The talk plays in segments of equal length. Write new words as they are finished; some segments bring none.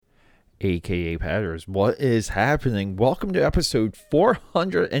AKA Patters. What is happening? Welcome to episode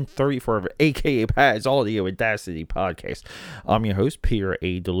 434 of AKA Patters, all the Audacity podcast. I'm your host, Peter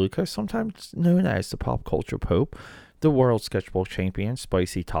A. DeLuca, sometimes known as the Pop Culture Pope, the World Sketchball Champion,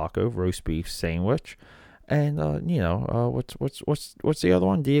 Spicy Taco, Roast Beef Sandwich, and what's the other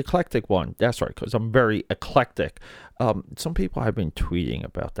one? The eclectic one. That's right, because I'm very eclectic. Some people have been tweeting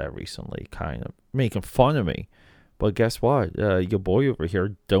about that recently, kind of making fun of me. But guess what? Your boy over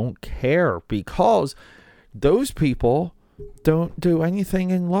here don't care, because those people don't do anything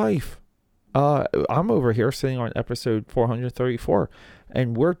in life. I'm over here sitting on episode 434,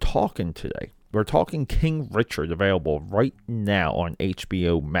 and we're talking today. We're talking King Richard, available right now on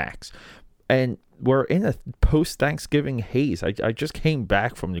HBO Max. And we're in a post-Thanksgiving haze. I just came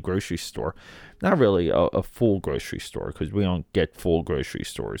back from the grocery store. Not really a full grocery store, because we don't get full grocery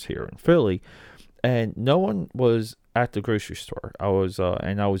stores here in Philly. And no one was at the grocery store. I was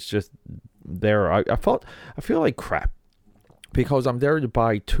just there. I feel like crap, because I'm there to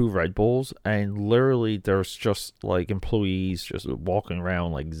buy 2 Red Bulls, and literally there's just like employees just walking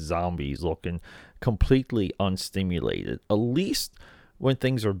around like zombies, looking completely unstimulated. At least when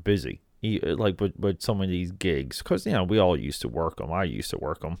things are busy, like with some of these gigs, because we all used to work them. I used to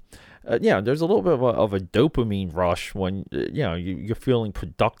work them. There's a little bit of a dopamine rush when you're feeling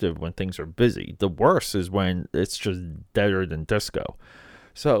productive when things are busy. The worst is when it's just deader than disco.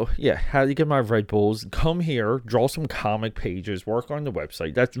 So how do you get my Red Bulls? Come here, draw some comic pages, work on the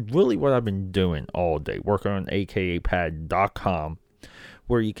website. That's really what I've been doing all day, working on akapad.com,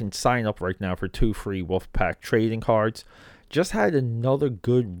 where you can sign up right now for 2 free Wolfpack trading cards. Just had another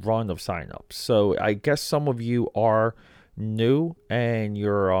good run of signups. So I guess some of you are new, and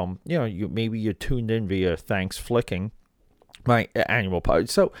you're you're tuned in via Thanks Flicking, my annual pod.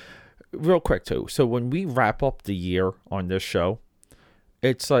 So real quick too. So when we wrap up the year on this show,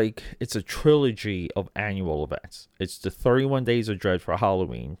 it's a trilogy of annual events. It's the 31 Days of Dread for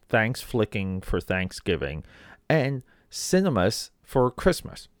Halloween, Thanks Flicking for Thanksgiving, and Cinemas for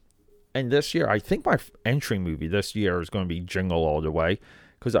Christmas. And this year, I think my entry movie this year is going to be Jingle All the Way,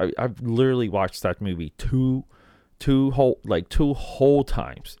 because I've literally watched that movie two whole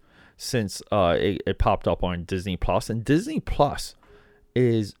times since it popped up on Disney Plus, and Disney Plus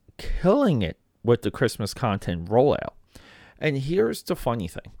is killing it with the Christmas content rollout. And here's the funny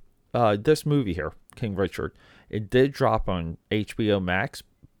thing: this movie here, King Richard, it did drop on HBO Max,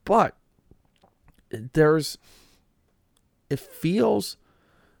 but it feels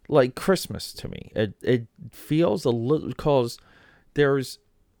like Christmas to me. It feels a little, because there's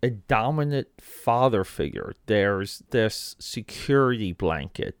a dominant father figure. There's this security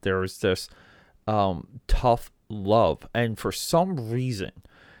blanket. There's this tough love. And for some reason,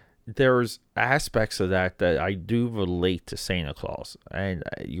 there's aspects of that I do relate to Santa Claus. And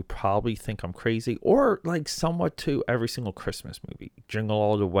you probably think I'm crazy, or like somewhat to every single Christmas movie. Jingle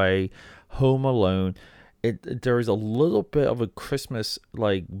All the Way, Home Alone. There's a little bit of a Christmas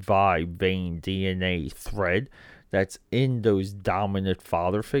like vibe, vein, DNA thread that's in those dominant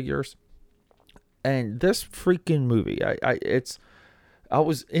father figures. And this freaking movie, I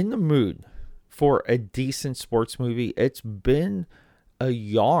was in the mood for a decent sports movie. It's been a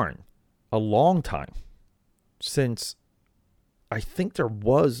long time since I think there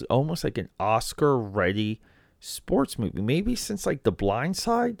was almost like an Oscar ready sports movie, maybe since like The Blind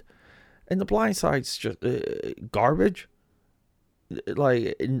Side. And The Blind Side's just garbage.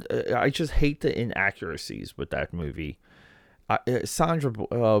 I just hate the inaccuracies with that movie. Sandra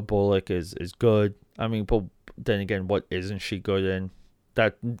Bullock is good. I mean, but then again, what isn't she good in?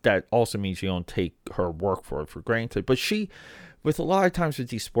 That also means you don't take her work for granted. But she, with a lot of times with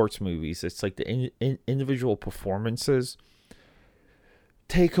these sports movies, it's like the individual performances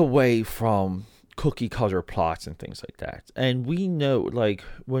take away from cookie cutter plots and things like that. And we know, like,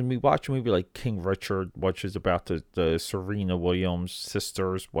 when we watch a movie like King Richard, which is about the Serena Williams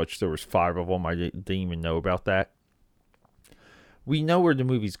sisters, which there was 5 of them, I didn't even know about that. We know where the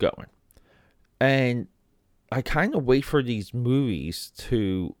movie's going. And I kind of wait for these movies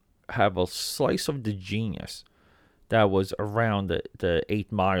to have a slice of the genius that was around the 8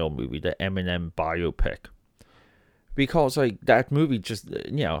 Mile movie, the Eminem biopic. Because like that movie just,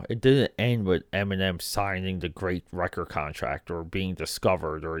 it didn't end with Eminem signing the great record contract or being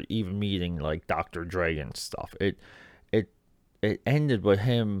discovered or even meeting like Dr. Dre and stuff. It ended with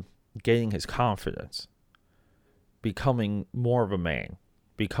him getting his confidence, becoming more of a man,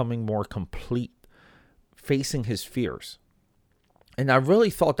 becoming more complete, facing his fears. And I really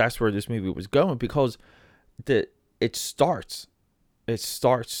thought that's where this movie was going, because it starts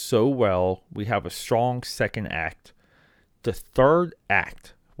so well. We have a strong second act. The third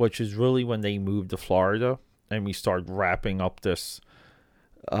act which is really when they moved to Florida and we start wrapping up this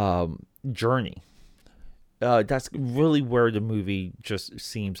journey. That's really where the movie just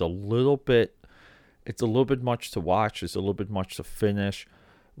seems it's a little bit much to watch. It's a little bit much to finish.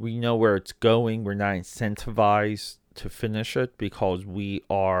 We know where it's going. We're not incentivized to finish it because we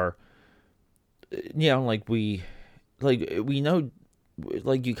are, we know,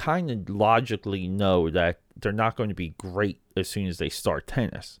 like you kind of logically know that they're not going to be great as soon as they start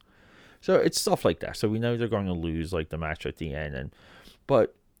tennis. So it's stuff like that. So we know they're going to lose like the match at the end.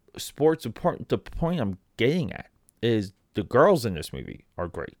 But sports, the point I'm getting at is the girls in this movie are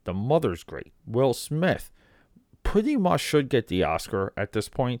great. The mother's great. Will Smith pretty much should get the Oscar at this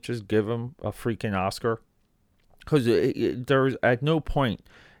point. Just give him a freaking Oscar. Because there's at no point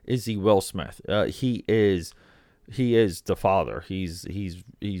is he Will Smith. He is the father. He's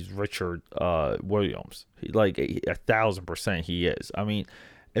Richard Williams. 1,000% he is. I mean,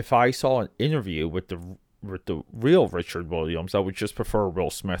 if I saw an interview with the real Richard Williams, I would just prefer Will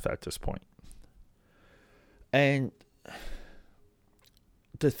Smith at this point. And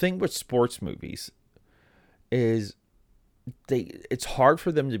the thing with sports movies is it's hard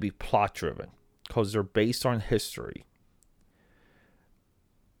for them to be plot driven because they're based on history.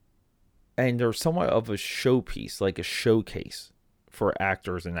 And they're somewhat of a showpiece, like a showcase for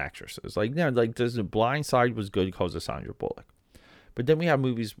actors and actresses. The Blind Side was good because of Sandra Bullock. But then we have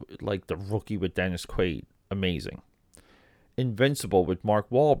movies like The Rookie with Dennis Quaid, amazing. Invincible with Mark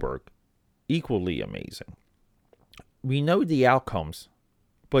Wahlberg, equally amazing. We know the outcomes,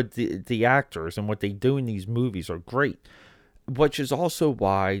 but the actors and what they do in these movies are great. Which is also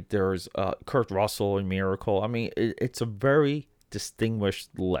why there's Kurt Russell in Miracle. I mean, it's a very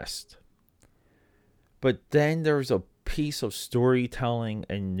distinguished list. But then there's a piece of storytelling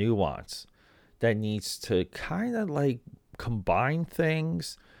and nuance that needs to kind of like combine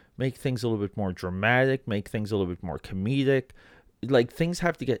things, make things a little bit more dramatic, make things a little bit more comedic. Like, things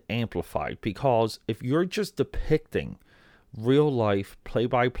have to get amplified, because if you're just depicting real life, play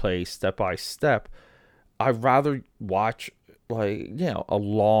by play, step by step, I'd rather watch a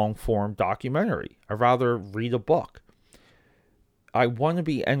long form documentary. I'd rather read a book. I want to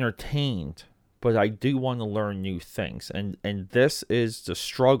be entertained, but I do want to learn new things. And this is the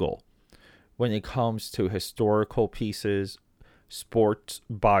struggle when it comes to historical pieces, sports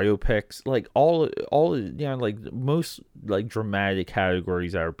biopics, like most dramatic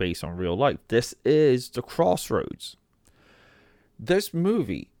categories that are based on real life. This is the crossroads. This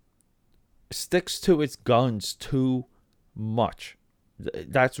movie sticks to its guns too much.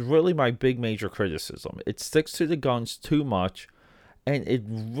 That's really my big major criticism. It sticks to the guns too much, and it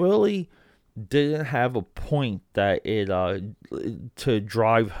really didn't have a point that it to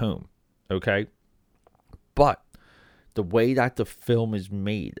drive home. Okay, but the way that the film is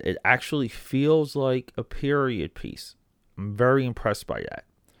made, it actually feels like a period piece. I'm very impressed by that.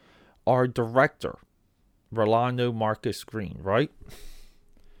 Our director, Rolando Marcus Green, right?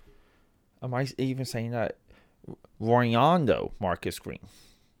 Am I even saying that? Rolando Marcus Green,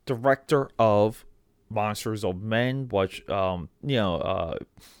 director of Monsters of Men, which the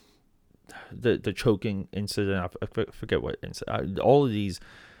choking incident. I forget what incident. All of these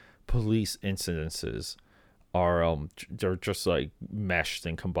police incidences are they're just like meshed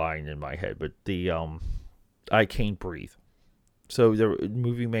and combined in my head. But the I Can't Breathe. So the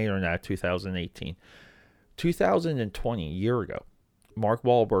movie made on that 2018, 2020, a year ago. Mark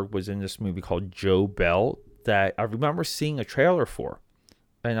Wahlberg was in this movie called Joe Bell that I remember seeing a trailer for,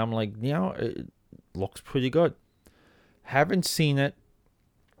 and I'm like, it looks pretty good. Haven't seen it.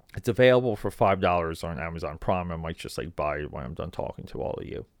 It's available for $5 on Amazon Prime. I might just buy it when I'm done talking to all of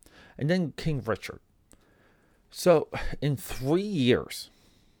you. And then King Richard. So in 3 years,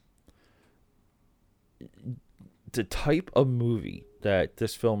 the type of movie that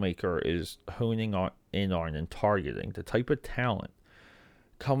this filmmaker is honing in on and targeting, the type of talent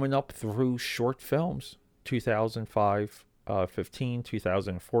coming up through short films, 2005, 15,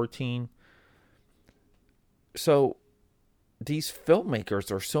 2014. So these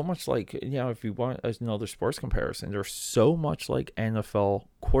filmmakers are so much like, if you want another sports comparison, they're so much like NFL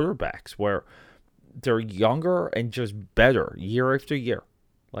quarterbacks, where they're younger and just better year after year.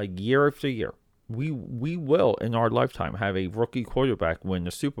 Like year after year. We will in our lifetime have a rookie quarterback win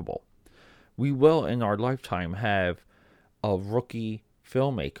the Super Bowl. We will in our lifetime have a rookie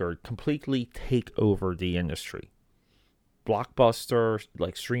filmmaker completely take over the industry. Blockbuster,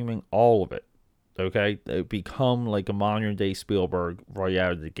 streaming, all of it. Okay? They become like a modern day Spielberg right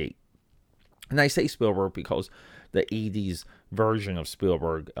out of the gate. And I say Spielberg because the 80s version of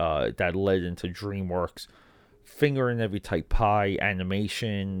Spielberg that led into DreamWorks finger in every type pie,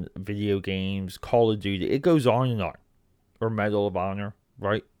 animation, video games, Call of Duty. It goes on and on. Or Medal of Honor,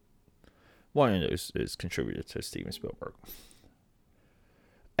 right? One of those is contributed to Steven Spielberg.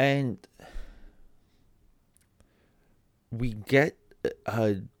 And we get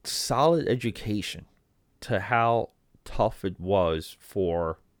a solid education to how tough it was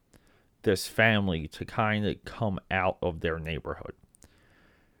for this family to kind of come out of their neighborhood.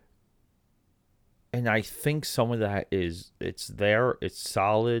 And I think some of that is, it's there, it's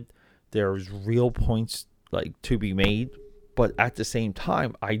solid, there's real points like to be made, but at the same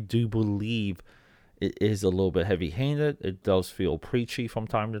time, I do believe it is a little bit heavy-handed. It does feel preachy from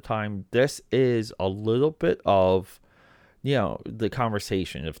time to time. This is a little bit of, the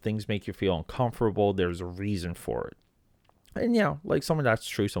conversation. If things make you feel uncomfortable, there's a reason for it. And, like some of that's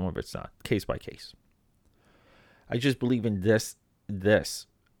true, some of it's not. Case by case. I just believe in this.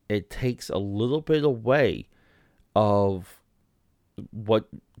 It takes a little bit away of what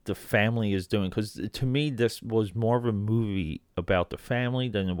the family is doing. Because to me, this was more of a movie about the family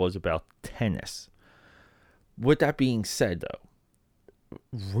than it was about tennis. With that being said, though,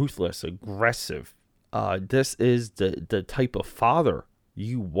 ruthless, aggressive, this is the type of father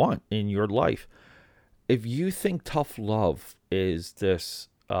you want in your life. If you think tough love is this,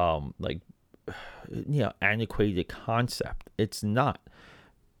 antiquated concept, it's not.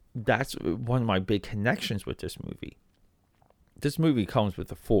 That's one of my big connections with this movie. This movie comes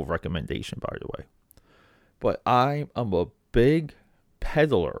with a full recommendation, by the way. But I'm a big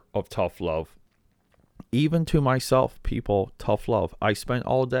peddler of tough love. Even to myself, people, tough love. I spent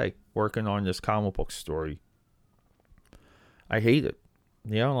all day working on this comic book story. I hate it.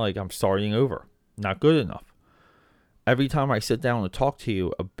 I'm starting over. Not good enough. Every time I sit down and talk to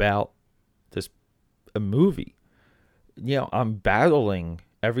you about a movie, I'm battling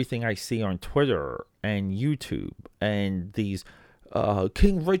everything I see on Twitter and YouTube and these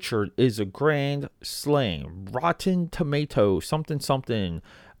King Richard is a grand slam, Rotten Tomato, something,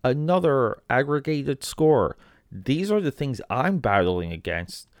 another aggregated score. These are the things I'm battling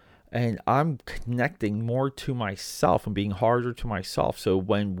against, and I'm connecting more to myself and being harder to myself. So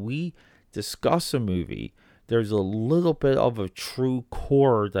when we discuss a movie, there's a little bit of a true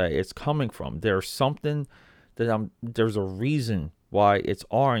core that it's coming from. There's something that there's a reason why it's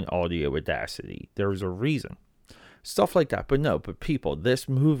on Audio Audacity. There's a reason. Stuff like that. But people, this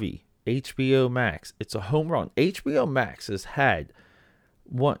movie, HBO Max, it's a home run. HBO Max has had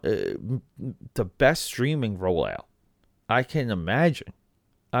the best streaming rollout I can imagine.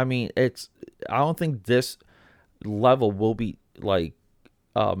 I mean, I don't think this level will be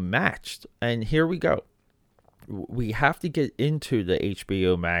matched. And here we go. We have to get into the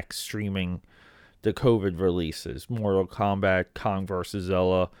HBO Max streaming, the COVID releases, Mortal Kombat, Kong vs.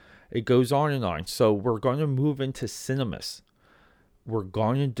 Zilla. It goes on and on. So we're going to move into cinemas. I'm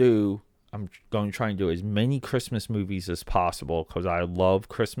going to try and do as many Christmas movies as possible because I love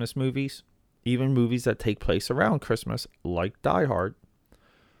Christmas movies. Even movies that take place around Christmas, like Die Hard.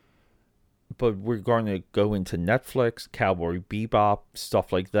 But we're going to go into Netflix, Cowboy Bebop,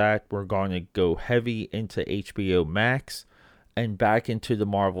 stuff like that. We're going to go heavy into HBO Max and back into the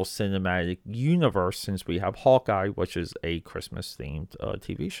Marvel Cinematic Universe since we have Hawkeye, which is a Christmas-themed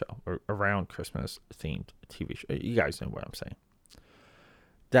TV show, or around Christmas-themed TV show. You guys know what I'm saying.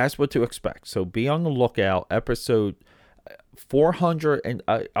 That's what to expect. So be on the lookout. Episode 400, and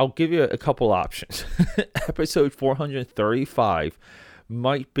I'll give you a couple options. Episode 435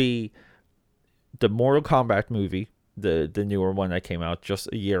 might be the Mortal Kombat movie, the newer one that came out just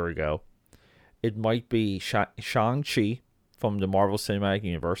a year ago. It might be Shang-Chi from the Marvel Cinematic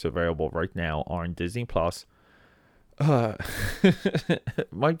Universe, available right now on Disney+.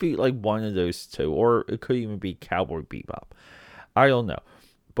 Might be like one of those two, or it could even be Cowboy Bebop. I don't know.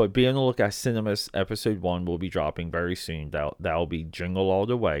 But be on the lookout. Cinemas Episode 1 will be dropping very soon. That'll be Jingle All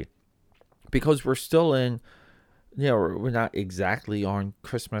the Way. Because we're still in, we're not exactly on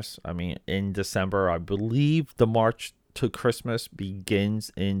Christmas. I mean, in December, I believe the March to Christmas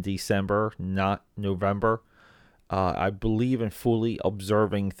begins in December, not November. I believe in fully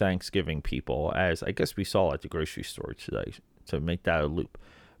observing Thanksgiving, people, as I guess we saw at the grocery store today, to make that a loop.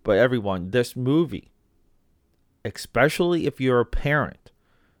 But everyone, this movie, especially if you're a parent,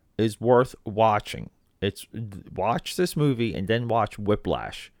 is worth watching. Watch this movie and then watch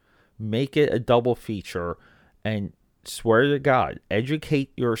Whiplash. Make it a double feature, and swear to God,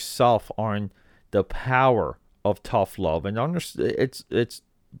 educate yourself on the power of tough love. And understand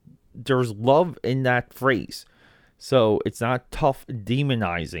there's love in that phrase. So it's not tough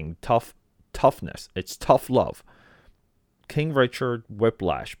demonizing, toughness. It's tough love. King Richard,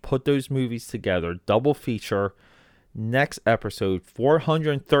 Whiplash. Put those movies together, double feature. Next episode,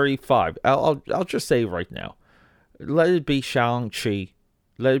 435. I'll just say right now, let it be Shang-Chi.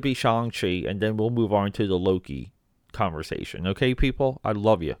 Let it be Shang-Chi, and then we'll move on to the Loki conversation. Okay, people? I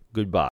love you. Goodbye.